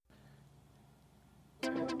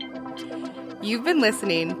You've been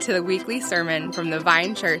listening to the weekly sermon from the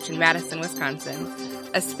Vine Church in Madison, Wisconsin,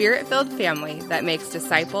 a spirit-filled family that makes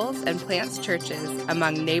disciples and plants churches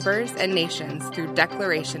among neighbors and nations through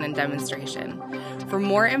declaration and demonstration. For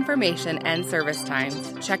more information and service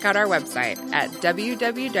times, check out our website at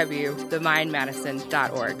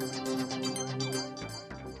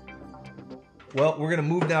www.thevinemadison.org. Well, we're going to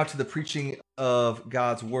move now to the preaching of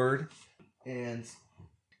God's Word. And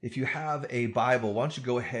if you have a Bible, why don't you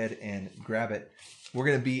go ahead and grab it. We're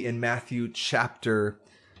going to be in Matthew chapter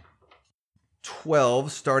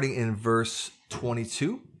 12, starting in verse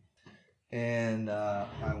 22. And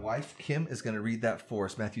my wife, Kim, is going to read that for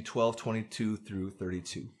us. Matthew 12, 22 through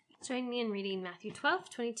 32. Join me in reading Matthew 12,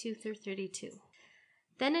 22 through 32.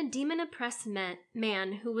 Then a demon-oppressed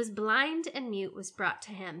man who was blind and mute was brought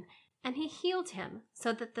to him, and he healed him,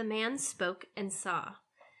 so that the man spoke and saw.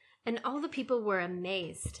 And all the people were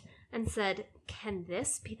amazed, and said, "Can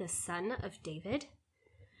this be the son of David?"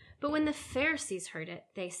 But when the Pharisees heard it,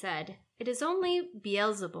 they said, "It is only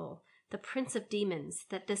Beelzebul, the prince of demons,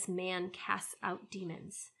 that this man casts out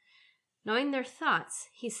demons." Knowing their thoughts,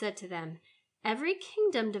 he said to them, "Every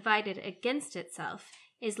kingdom divided against itself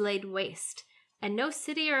is laid waste, and no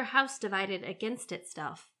city or house divided against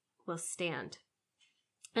itself will stand.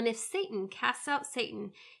 And if Satan casts out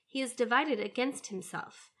Satan, he is divided against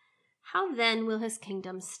himself. How then will his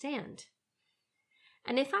kingdom stand?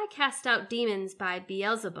 And if I cast out demons by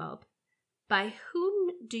Beelzebub, by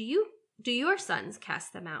whom do your sons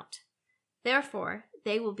cast them out? Therefore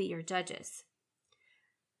they will be your judges.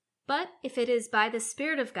 But if it is by the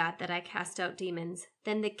Spirit of God that I cast out demons,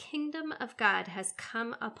 then the kingdom of God has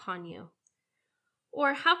come upon you.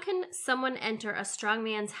 Or how can someone enter a strong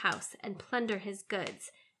man's house and plunder his goods,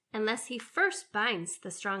 unless he first binds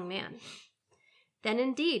the strong man? Then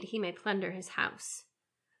indeed he may plunder his house.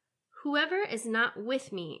 Whoever is not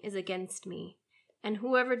with me is against me, and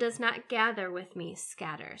whoever does not gather with me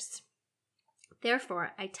scatters.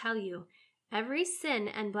 Therefore I tell you, every sin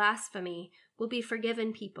and blasphemy will be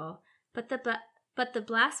forgiven people, but the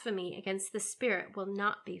blasphemy against the Spirit will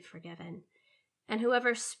not be forgiven. And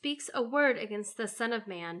whoever speaks a word against the Son of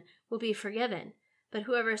Man will be forgiven, but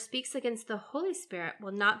whoever speaks against the Holy Spirit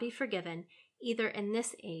will not be forgiven, either in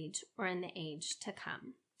this age or in the age to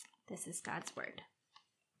come. This is God's word.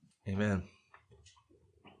 Amen.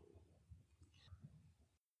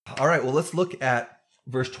 All right, well, let's look at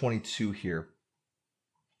verse 22 here.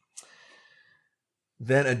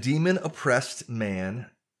 Then a demon-oppressed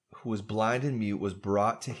man who was blind and mute was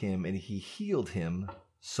brought to him, and he healed him,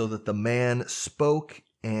 so that the man spoke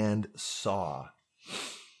and saw.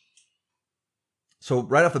 So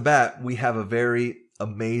right off the bat, we have a very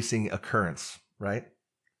amazing occurrence, right?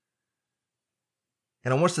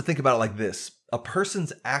 And I want us to think about it like this. A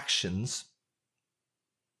person's actions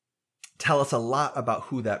tell us a lot about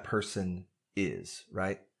who that person is,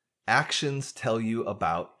 right? Actions tell you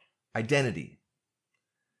about identity.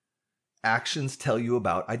 Actions tell you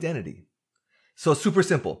about identity. So super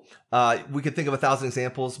simple. We could think of 1,000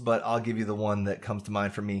 examples, but I'll give you the one that comes to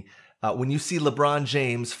mind for me. When you see LeBron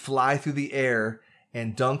James fly through the air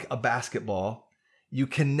and dunk a basketball, you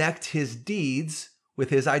connect his deeds with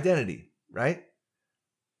his identity, right?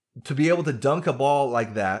 To be able to dunk a ball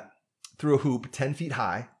like that through a hoop 10 feet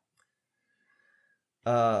high,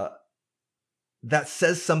 that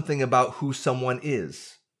says something about who someone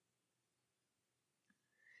is.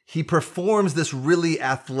 He performs this really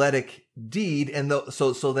athletic deed, and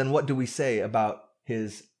so then what do we say about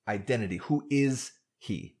his identity? Who is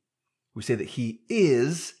he? We say that he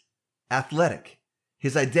is athletic.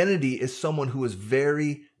 His identity is someone who is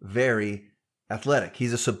very, very athletic. He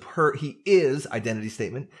is, identity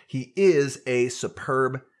statement, he is a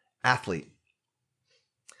superb athlete.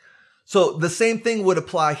 So the same thing would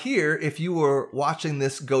apply here if you were watching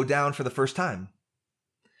this go down for the first time.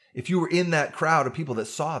 If you were in that crowd of people that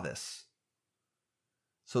saw this.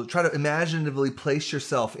 So try to imaginatively place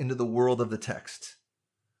yourself into the world of the text.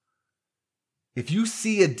 If you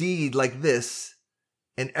see a deed like this,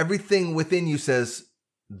 and everything within you says,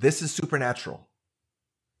 this is supernatural.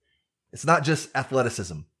 It's not just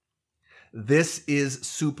athleticism. This is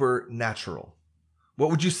supernatural. What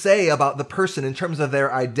would you say about the person in terms of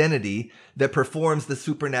their identity that performs the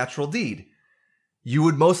supernatural deed? You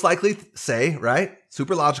would most likely say, right?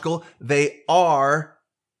 Super logical. They are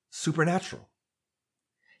supernatural.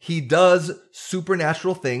 He does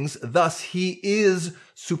supernatural things. Thus, he is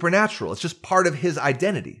supernatural. It's just part of his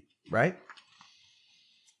identity, right?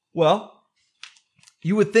 Well,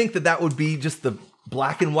 you would think that that would be just the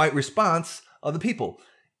black and white response of the people.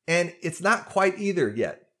 And it's not quite either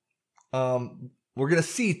yet. We're going to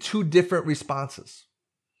see two different responses.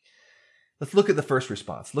 Let's look at the first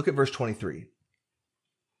response. Look at verse 23.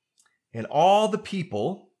 And all the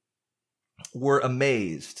people were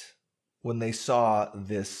amazed when they saw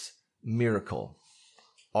this miracle.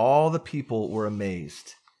 All the people were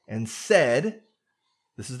amazed and said,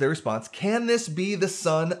 this is their response, "Can this be the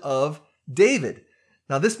son of David?"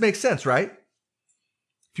 Now this makes sense, right?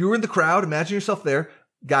 If you were in the crowd, imagine yourself there.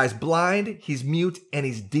 Guy's blind, he's mute, and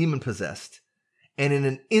he's demon-possessed. And in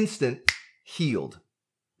an instant, healed,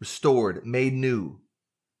 restored, made new.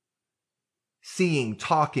 Seeing,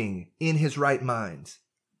 talking, in his right mind.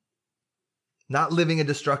 Not living a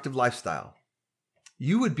destructive lifestyle.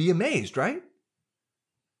 You would be amazed, right?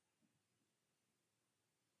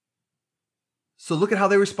 So look at how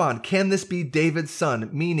they respond. Can this be David's son?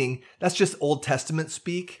 Meaning, that's just Old Testament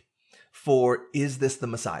speak for, is this the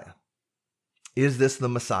Messiah? Is this the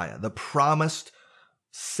Messiah? The promised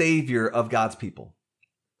Savior of God's people.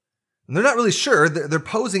 And they're not really sure. They're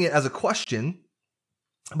posing it as a question,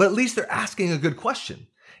 but at least they're asking a good question.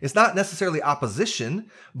 It's not necessarily opposition,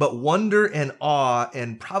 but wonder and awe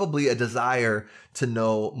and probably a desire to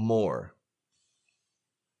know more.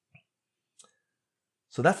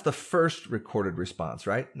 So that's the first recorded response,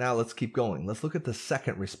 right? Now let's keep going. Let's look at the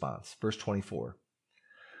second response, verse 24.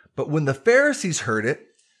 But when the Pharisees heard it,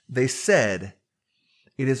 they said,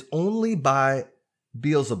 "It is only by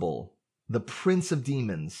Beelzebul, the prince of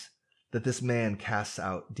demons, that this man casts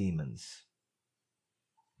out demons."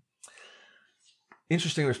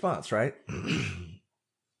 Interesting response, right?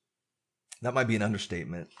 That might be an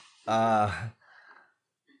understatement. So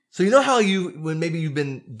you know how when maybe you've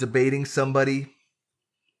been debating somebody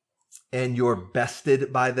and you're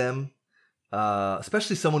bested by them,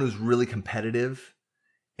 especially someone who's really competitive,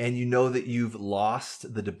 and you know that you've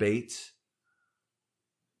lost the debate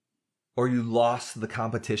or you lost the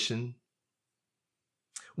competition.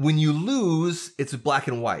 When you lose, it's black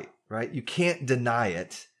and white, right? You can't deny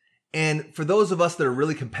it. And for those of us that are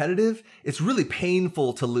really competitive, it's really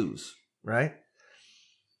painful to lose, right?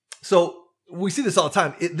 So we see this all the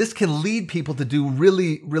time. This can lead people to do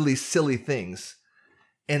really, really silly things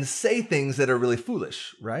and say things that are really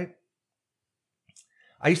foolish, right?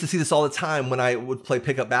 I used to see this all the time when I would play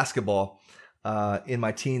pickup basketball in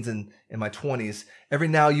my teens and in my 20s. Every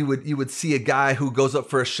now you would see a guy who goes up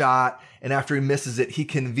for a shot, and after he misses it, he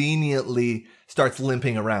conveniently starts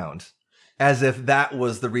limping around as if that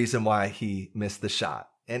was the reason why he missed the shot.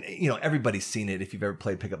 And you know, everybody's seen it if you've ever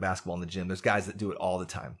played pickup basketball in the gym. There's guys that do it all the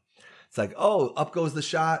time. It's like, oh, up goes the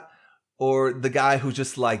shot, or the guy who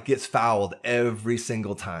just like gets fouled every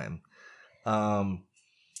single time.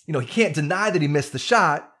 You know, he can't deny that he missed the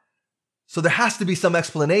shot, so there has to be some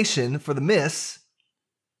explanation for the miss.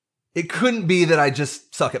 It couldn't be that I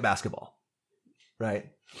just suck at basketball, right?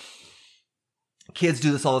 Kids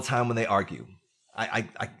do this all the time when they argue. I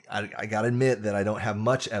gotta admit that I don't have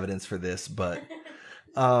much evidence for this, but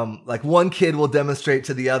like one kid will demonstrate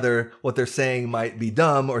to the other what they're saying might be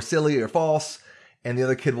dumb or silly or false, and the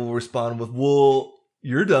other kid will respond with, "Well,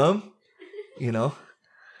 you're dumb," you know?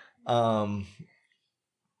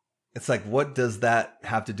 It's like, what does that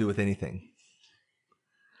have to do with anything?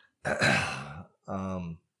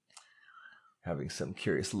 Having some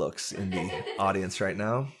curious looks in the audience right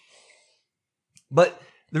now. But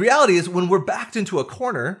the reality is, when we're backed into a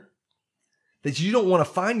corner that you don't want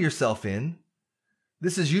to find yourself in,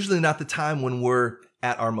 this is usually not the time when we're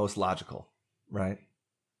at our most logical, right?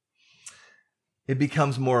 It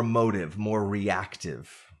becomes more emotive, more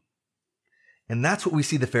reactive. And that's what we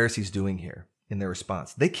see the Pharisees doing here in their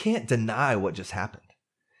response. They can't deny what just happened.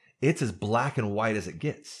 It's as black and white as it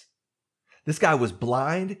gets. This guy was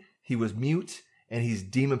blind, he was mute, and he's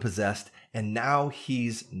demon-possessed, and now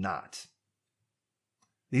he's not.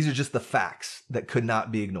 These are just the facts that could not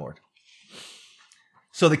be ignored.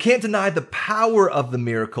 So they can't deny the power of the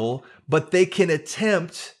miracle, but they can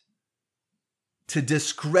attempt to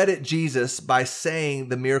discredit Jesus by saying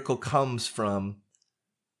the miracle comes from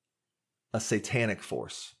a satanic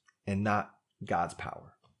force and not God's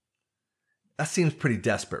power. That seems pretty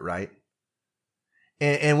desperate, right?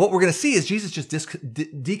 And what we're going to see is Jesus just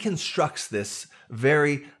deconstructs this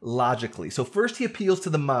very logically. So first he appeals to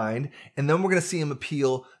the mind, and then we're going to see him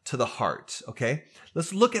appeal to the heart, okay?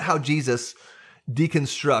 Let's look at how Jesus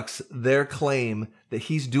deconstructs their claim that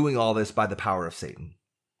he's doing all this by the power of Satan.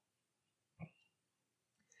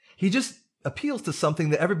 He just appeals to something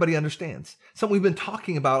that everybody understands, something we've been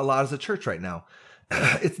talking about a lot as a church right now.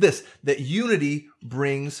 It's this, that unity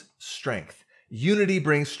brings strength. Unity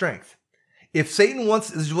brings strength. If Satan wants,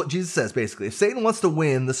 this is what Jesus says basically, if Satan wants to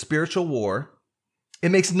win the spiritual war,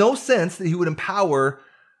 it makes no sense that he would empower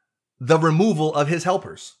the removal of his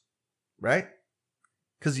helpers, right?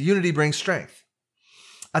 because unity brings strength.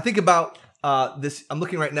 I think about this. I'm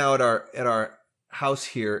looking right now at our house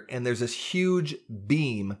here, and there's this huge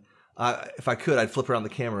beam. If I could, I'd flip around the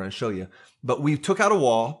camera and show you. But we took out a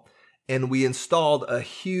wall and we installed a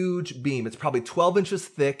huge beam. It's probably 12 inches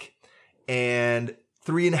thick and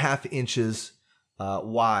 3.5 inches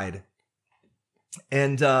wide.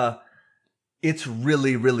 And it's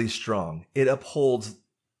really, really strong. It upholds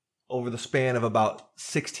over the span of about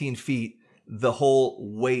 16 feet the whole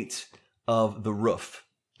weight of the roof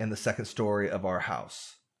and the second story of our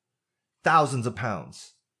house. Thousands of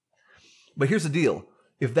pounds. But here's the deal.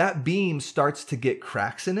 If that beam starts to get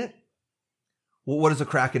cracks in it, well, what is a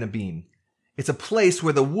crack in a beam? It's a place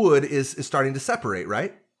where the wood is starting to separate,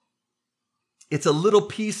 right? It's a little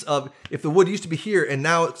piece of, if the wood used to be here and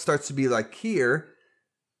now it starts to be like here,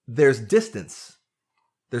 there's distance.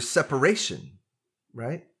 There's separation,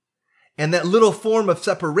 right? And that little form of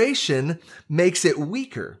separation makes it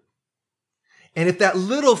weaker. And if that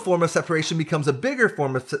little form of separation becomes a bigger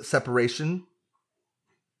form of separation,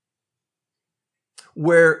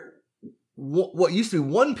 where what used to be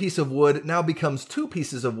one piece of wood now becomes two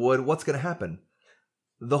pieces of wood, what's going to happen?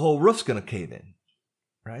 The whole roof's going to cave in,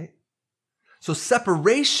 right? So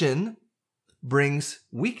separation brings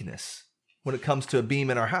weakness when it comes to a beam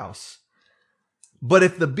in our house. But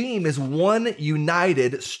if the beam is one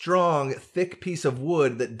united, strong, thick piece of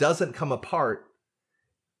wood that doesn't come apart,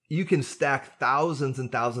 you can stack thousands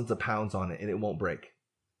and thousands of pounds on it and it won't break.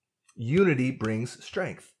 Unity brings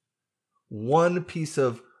strength. One piece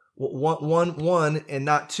of one and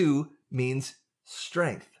not two means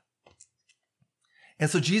strength. And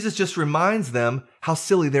so Jesus just reminds them how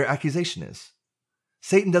silly their accusation is.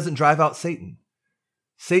 Satan doesn't drive out Satan.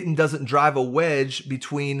 Satan doesn't drive a wedge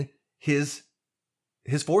between his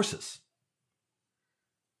forces.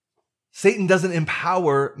 Satan doesn't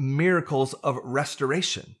empower miracles of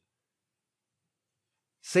restoration.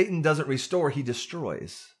 Satan doesn't restore, he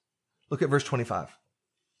destroys. Look at verse 25.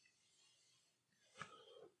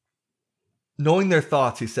 Knowing their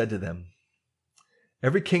thoughts, he said to them,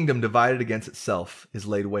 every kingdom divided against itself is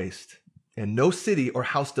laid waste, and no city or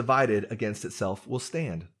house divided against itself will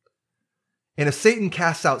stand. And if Satan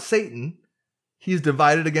casts out Satan, he is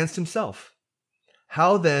divided against himself.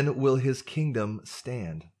 How then will his kingdom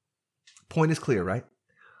stand? Point is clear, right?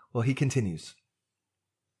 Well, he continues.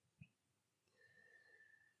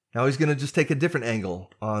 Now he's going to just take a different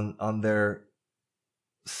angle on their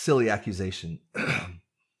silly accusation.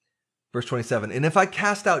 Verse 27, and if I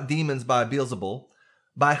cast out demons by Beelzebul,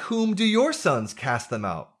 by whom do your sons cast them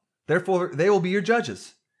out? Therefore, they will be your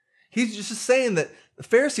judges. He's just saying that the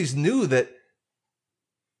Pharisees knew that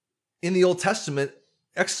in the Old Testament,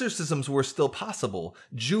 exorcisms were still possible.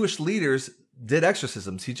 Jewish leaders did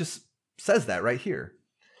exorcisms. He just says that right here.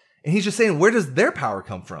 And he's just saying, where does their power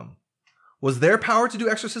come from? Was their power to do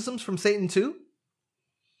exorcisms from Satan too?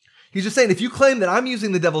 He's just saying, if you claim that I'm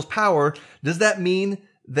using the devil's power, does that mean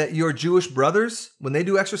that your Jewish brothers, when they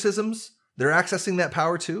do exorcisms, they're accessing that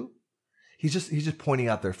power too? He's just pointing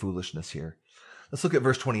out their foolishness here. Let's look at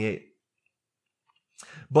verse 28.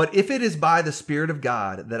 But if it is by the Spirit of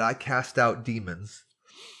God that I cast out demons,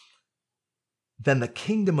 then the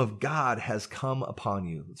kingdom of God has come upon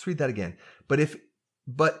you. Let's read that again. But if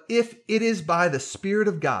it is by the Spirit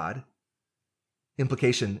of God,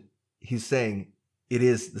 implication, he's saying it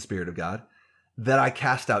is the Spirit of God, that I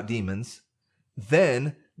cast out demons,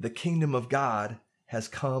 then the kingdom of God has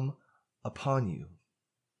come upon you.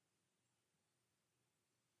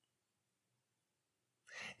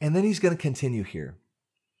 And then he's going to continue here.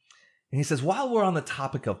 And he says, while we're on the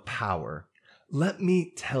topic of power, let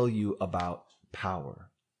me tell you about power.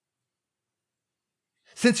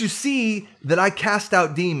 Since you see that I cast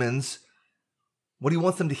out demons, what he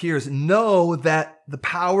wants them to hear is know that the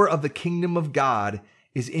power of the kingdom of God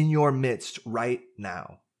is in your midst right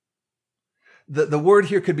now. The word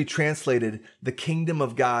here could be translated, the kingdom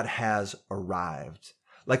of God has arrived.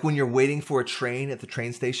 Like when you're waiting for a train at the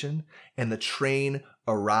train station and the train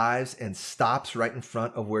arrives and stops right in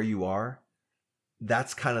front of where you are.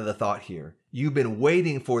 That's kind of the thought here. You've been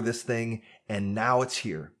waiting for this thing and now it's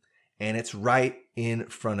here and it's right in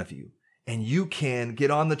front of you. And you can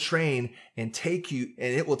get on the train and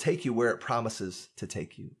it will take you where it promises to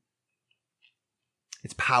take you.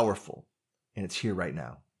 It's powerful and it's here right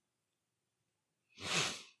now.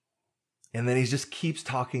 And then he just keeps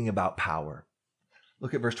talking about power.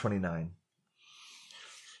 Look at verse 29.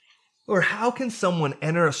 Or how can someone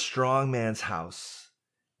enter a strong man's house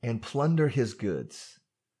and plunder his goods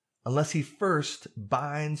unless he first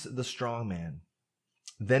binds the strong man?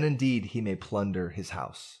 Then indeed he may plunder his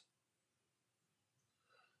house.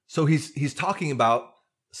 So he's talking about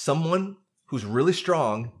someone who's really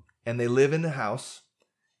strong and they live in the house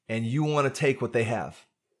and you want to take what they have.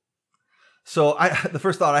 So the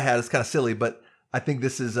first thought I had is kind of silly, but I think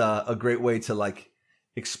this is a great way to like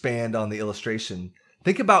expand on the illustration.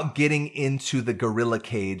 Think about getting into the gorilla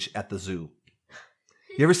cage at the zoo.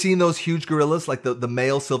 You ever seen those huge gorillas, like the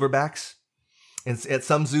male silverbacks? And at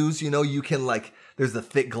some zoos, you can there's the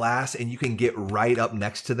thick glass and you can get right up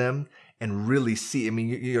next to them and really see. I mean,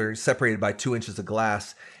 you're separated by 2 inches of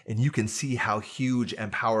glass and you can see how huge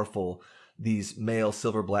and powerful these male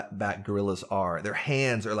silverback gorillas are. Their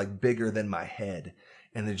hands are like bigger than my head.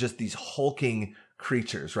 And they're just these hulking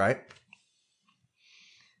creatures, right?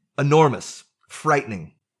 Enormous,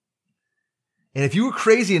 frightening. And if you were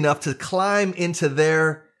crazy enough to climb into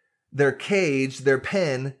their cage, their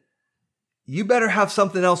pen, you better have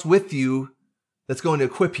something else with you that's going to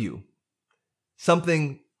equip you.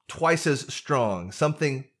 Something twice as strong,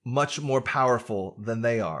 something much more powerful than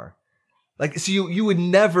they are. So you would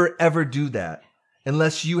never, ever do that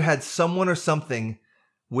unless you had someone or something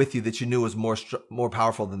with you that you knew was more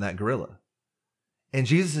powerful than that gorilla. And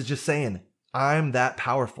Jesus is just saying, I'm that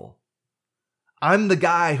powerful. I'm the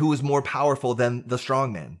guy who is more powerful than the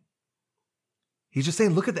strong man. He's just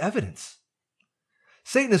saying, look at the evidence.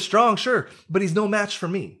 Satan is strong, sure, but he's no match for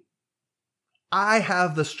me. I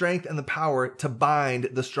have the strength and the power to bind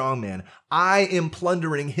the strong man. I am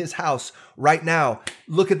plundering his house right now.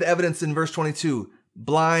 Look at the evidence in verse 22.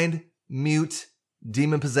 Blind, mute,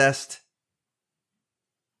 demon-possessed.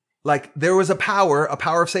 There was a power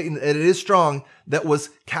of Satan, and it is strong, that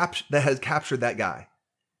has captured that guy.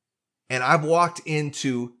 And I've walked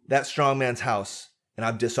into that strong man's house, and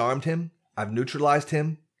I've disarmed him, I've neutralized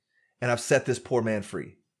him, and I've set this poor man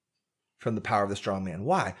free from the power of the strong man.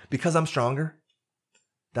 Why? Because I'm stronger.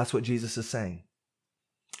 That's what Jesus is saying.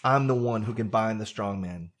 I'm the one who can bind the strong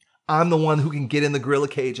man. I'm the one who can get in the gorilla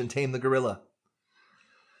cage and tame the gorilla.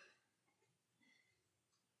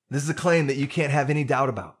 This is a claim that you can't have any doubt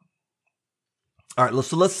about. All right,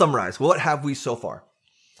 so let's summarize. What have we so far?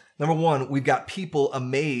 Number one, we've got people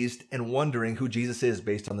amazed and wondering who Jesus is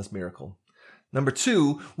based on this miracle. Number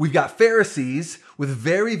two, we've got Pharisees with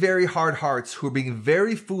very, very hard hearts who are being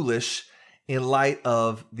very foolish in light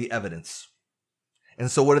of the evidence. And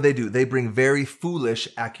so what do? They bring very foolish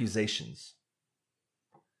accusations.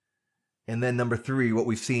 And then number three, what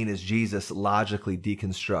we've seen is Jesus logically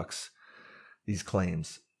deconstructs these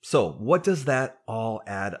claims. So what does that all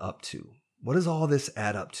add up to? What does all this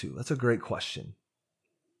add up to? That's a great question.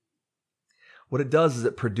 What it does is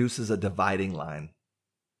it produces a dividing line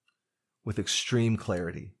with extreme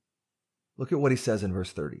clarity. Look at what he says in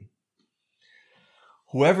verse 30.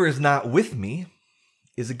 Whoever is not with me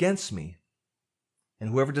is against me, and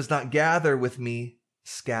whoever does not gather with me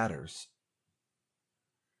scatters.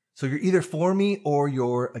 So you're either for me or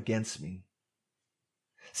you're against me.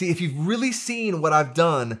 See, if you've really seen what I've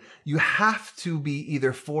done, you have to be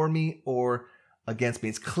either for me or against me.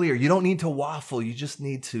 It's clear. You don't need to waffle. You just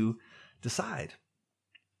need to decide.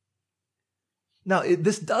 Now,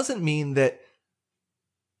 this doesn't mean that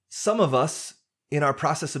some of us, in our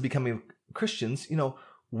process of becoming Christians,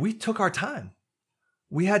 we took our time.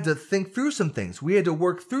 We had to think through some things. We had to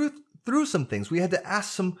work through some things. We had to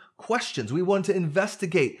ask some questions. We wanted to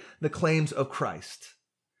investigate the claims of Christ.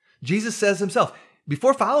 Jesus says himself,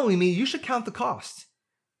 before following me, you should count the cost.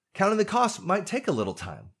 Counting the cost might take a little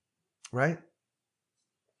time, right?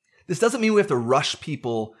 This doesn't mean we have to rush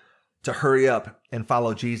people to hurry up and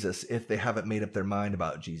follow Jesus if they haven't made up their mind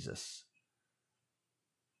about Jesus.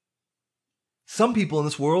 Some people in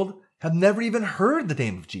this world have never even heard the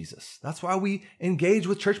name of Jesus. That's why we engage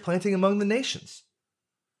with church planting among the nations.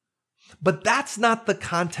 But that's not the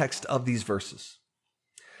context of these verses.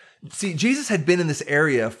 See, Jesus had been in this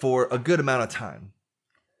area for a good amount of time.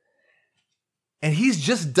 And he's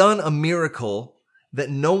just done a miracle that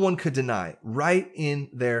no one could deny right in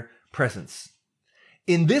their presence.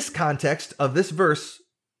 In this context of this verse,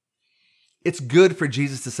 it's good for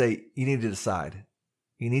Jesus to say, you need to decide.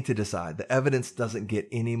 You need to decide. The evidence doesn't get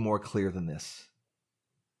any more clear than this.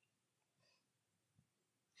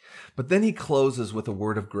 But then he closes with a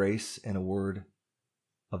word of grace and a word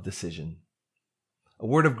of decision. A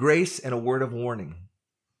word of grace and a word of warning.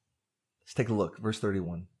 Let's take a look. Verse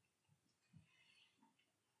 31.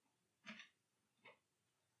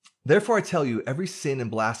 Therefore I tell you, every sin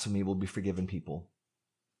and blasphemy will be forgiven people.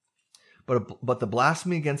 But the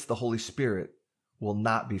blasphemy against the Holy Spirit will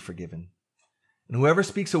not be forgiven. And whoever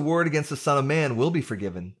speaks a word against the Son of Man will be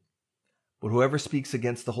forgiven. But whoever speaks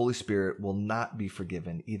against the Holy Spirit will not be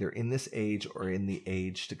forgiven, either in this age or in the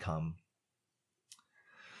age to come.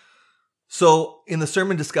 So in the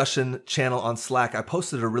sermon discussion channel on Slack, I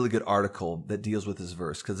posted a really good article that deals with this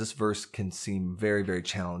verse because this verse can seem very, very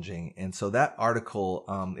challenging. And so that article,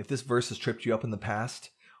 if this verse has tripped you up in the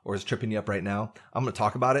past or is tripping you up right now, I'm going to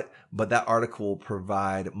talk about it. But that article will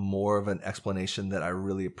provide more of an explanation that I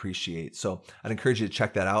really appreciate. So I'd encourage you to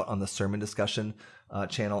check that out on the sermon discussion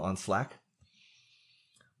channel on Slack.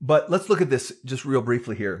 But let's look at this just real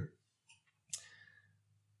briefly here.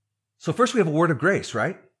 So first we have a word of grace,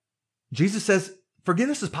 right? Jesus says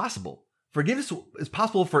forgiveness is possible. Forgiveness is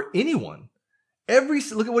possible for anyone.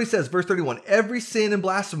 Look at what he says, verse 31. Every sin and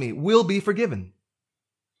blasphemy will be forgiven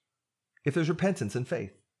if there's repentance and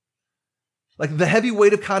faith. Like the heavy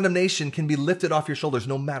weight of condemnation can be lifted off your shoulders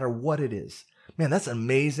no matter what it is. Man, that's an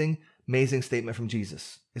amazing, amazing statement from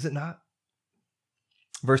Jesus, is it not?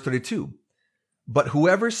 Verse 32. But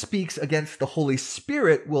whoever speaks against the Holy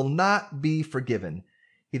Spirit will not be forgiven,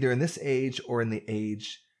 either in this age or in the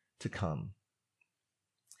age to come.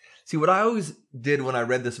 See, what I always did when I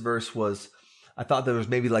read this verse was I thought there was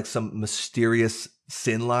maybe like some mysterious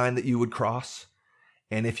sin line that you would cross.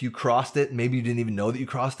 And if you crossed it, maybe you didn't even know that you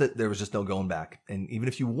crossed it. There was just no going back. And even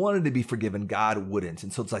if you wanted to be forgiven, God wouldn't.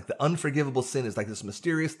 And so it's like the unforgivable sin is like this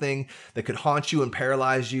mysterious thing that could haunt you and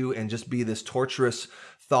paralyze you and just be this torturous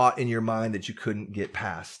thought in your mind that you couldn't get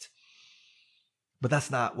past. But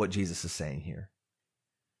that's not what Jesus is saying here.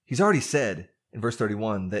 He's already said in verse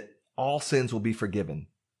 31 that all sins will be forgiven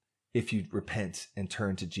if you repent and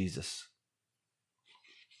turn to Jesus.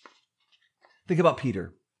 Think about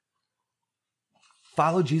Peter.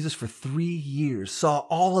 Followed Jesus for 3 years, saw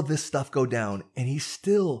all of this stuff go down, and he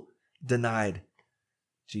still denied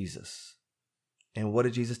Jesus. And what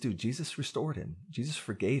did Jesus do? Jesus restored him. Jesus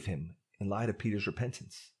forgave him in light of Peter's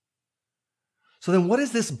repentance. So then what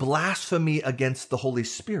is this blasphemy against the Holy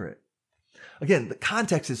Spirit? Again, the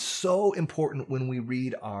context is so important when we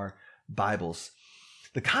read our Bibles.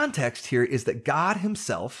 The context here is that God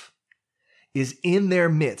himself is in their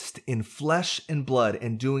midst in flesh and blood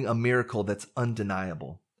and doing a miracle that's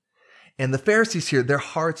undeniable. And the Pharisees here, their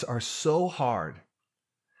hearts are so hard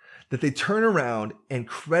that they turn around and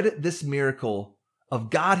credit this miracle of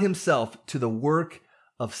God himself to the work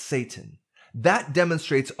of Satan. That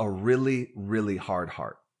demonstrates a really, really hard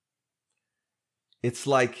heart. It's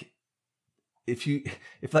like if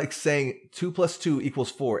like saying 2 + 2 =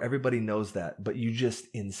 4, everybody knows that, but you just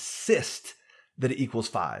insist that it equals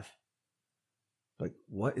 5. Like,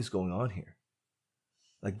 what is going on here?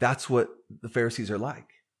 Like, that's what the Pharisees are like.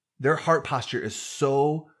 Their heart posture is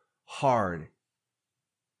so hard.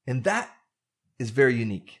 And that is very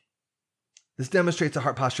unique. This demonstrates a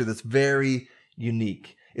heart posture that's very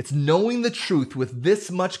unique. It's knowing the truth with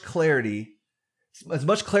this much clarity, as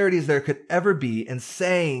much clarity as there could ever be, and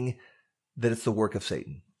saying that it's the work of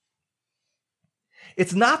Satan.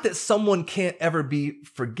 It's not that someone can't ever be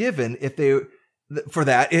forgiven if they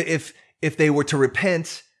were to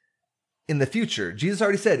repent in the future. Jesus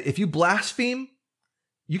already said, if you blaspheme,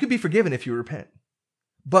 you can be forgiven if you repent.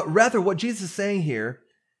 But rather, what Jesus is saying here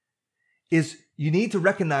is you need to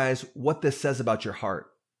recognize what this says about your heart.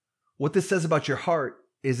 What this says about your heart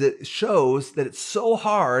is it shows that it's so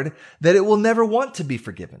hard that it will never want to be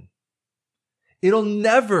forgiven. It'll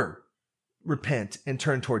never repent and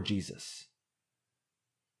turn toward Jesus.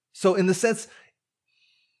 So in the sense,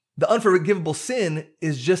 the unforgivable sin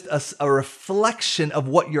is just a reflection of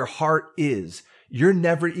what your heart is. You're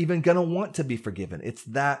never even going to want to be forgiven. It's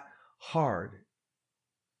that hard.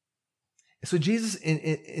 So Jesus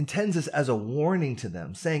intends this as a warning to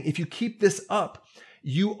them, saying, if you keep this up,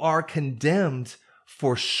 you are condemned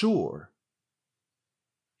for sure.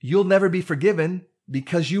 You'll never be forgiven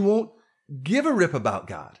because you won't give a rip about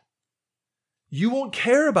God. You won't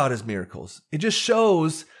care about his miracles. It just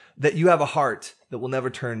shows that you have a heart that will never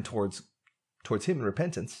turn towards him in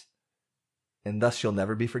repentance, and thus you'll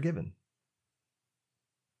never be forgiven.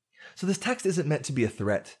 So this text isn't meant to be a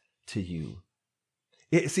threat to you.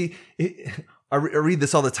 I read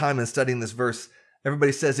this all the time in studying this verse.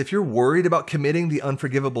 Everybody says, if you're worried about committing the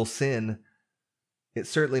unforgivable sin, it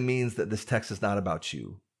certainly means that this text is not about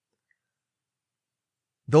you.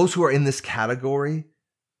 Those who are in this category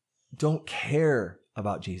don't care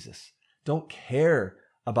about Jesus, don't care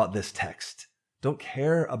about this text, don't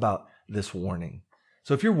care about this warning.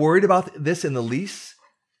 So if you're worried about this in the least,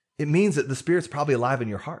 it means that the Spirit's probably alive in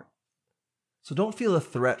your heart. So don't feel a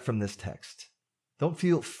threat from this text. Don't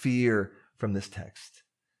feel fear from this text.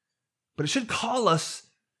 But it should call us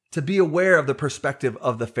to be aware of the perspective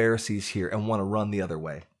of the Pharisees here and want to run the other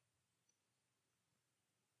way.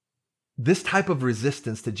 This type of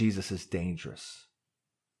resistance to Jesus is dangerous.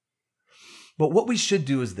 But what we should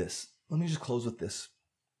do is this. Let me just close with this.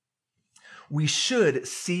 we should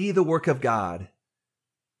see the work of God.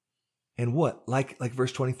 And what? Like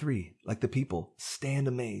verse 23, like the people, stand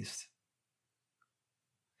amazed.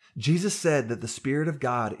 Jesus said that the Spirit of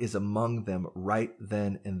God is among them right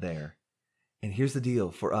then and there. And here's the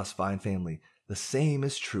deal for us, Vine family. The same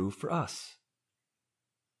is true for us.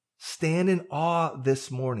 Stand in awe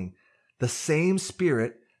this morning. The same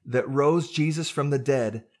Spirit that rose Jesus from the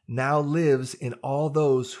dead now lives in all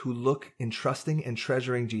those who look in trusting and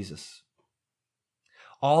treasuring Jesus.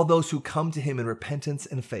 All those who come to him in repentance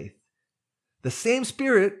and faith. The same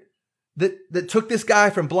Spirit that took this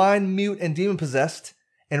guy from blind, mute, and demon-possessed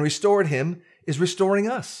and restored him is restoring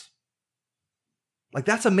us. Like,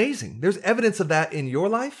 that's amazing. There's evidence of that in your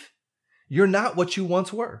life. You're not what you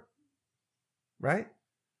once were, right?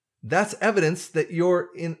 That's evidence that you're,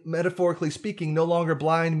 metaphorically speaking, no longer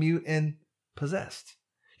blind, mute, and possessed.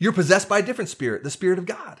 You're possessed by a different spirit, the Spirit of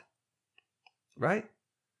God, right?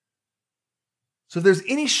 So if there's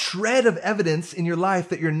any shred of evidence in your life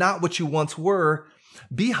that you're not what you once were,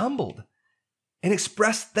 be humbled and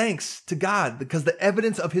express thanks to God because the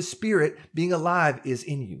evidence of his Spirit being alive is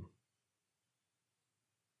in you.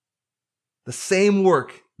 The same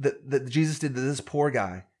work that Jesus did to this poor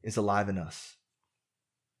guy is alive in us.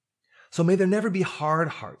 So may there never be hard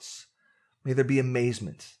hearts. May there be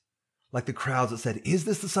amazement, like the crowds that said, "Is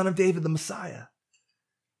this the Son of David, the Messiah?"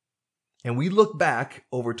 And we look back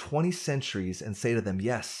over 20 centuries and say to them,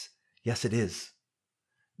 yes, it is.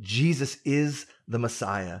 Jesus is the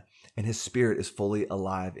Messiah, and his Spirit is fully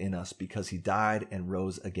alive in us because he died and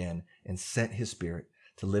rose again and sent his Spirit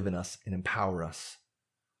to live in us and empower us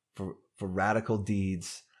for radical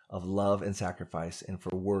deeds of love and sacrifice and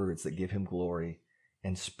for words that give him glory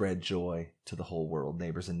and spread joy to the whole world,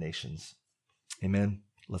 neighbors and nations. Amen.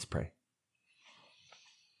 Let's pray.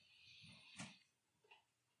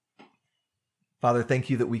 Father, thank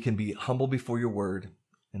you that we can be humble before your word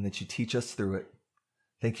and that you teach us through it.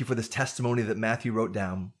 Thank you for this testimony that Matthew wrote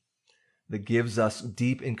down that gives us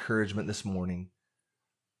deep encouragement this morning.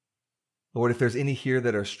 Lord, if there's any here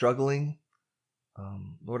that are struggling,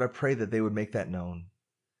 Lord, I pray that they would make that known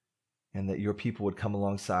and that your people would come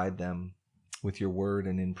alongside them with your word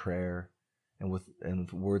and in prayer and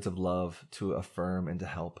with words of love to affirm and to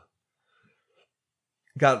help.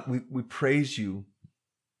 God, we praise you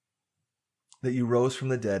that you rose from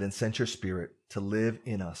the dead and sent your Spirit to live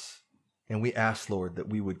in us. And we ask, Lord, that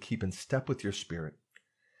we would keep in step with your Spirit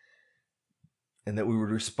and that we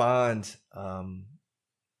would respond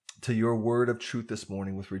to your word of truth this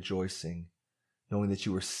morning with rejoicing, knowing that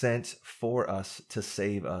you were sent for us to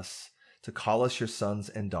save us, to call us your sons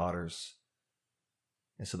and daughters,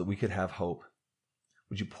 and so that we could have hope.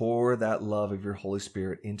 Would you pour that love of your Holy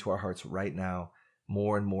Spirit into our hearts right now,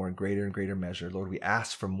 more and more in greater and greater measure? Lord, we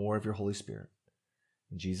ask for more of your Holy Spirit.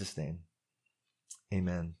 In Jesus' name,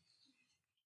 amen.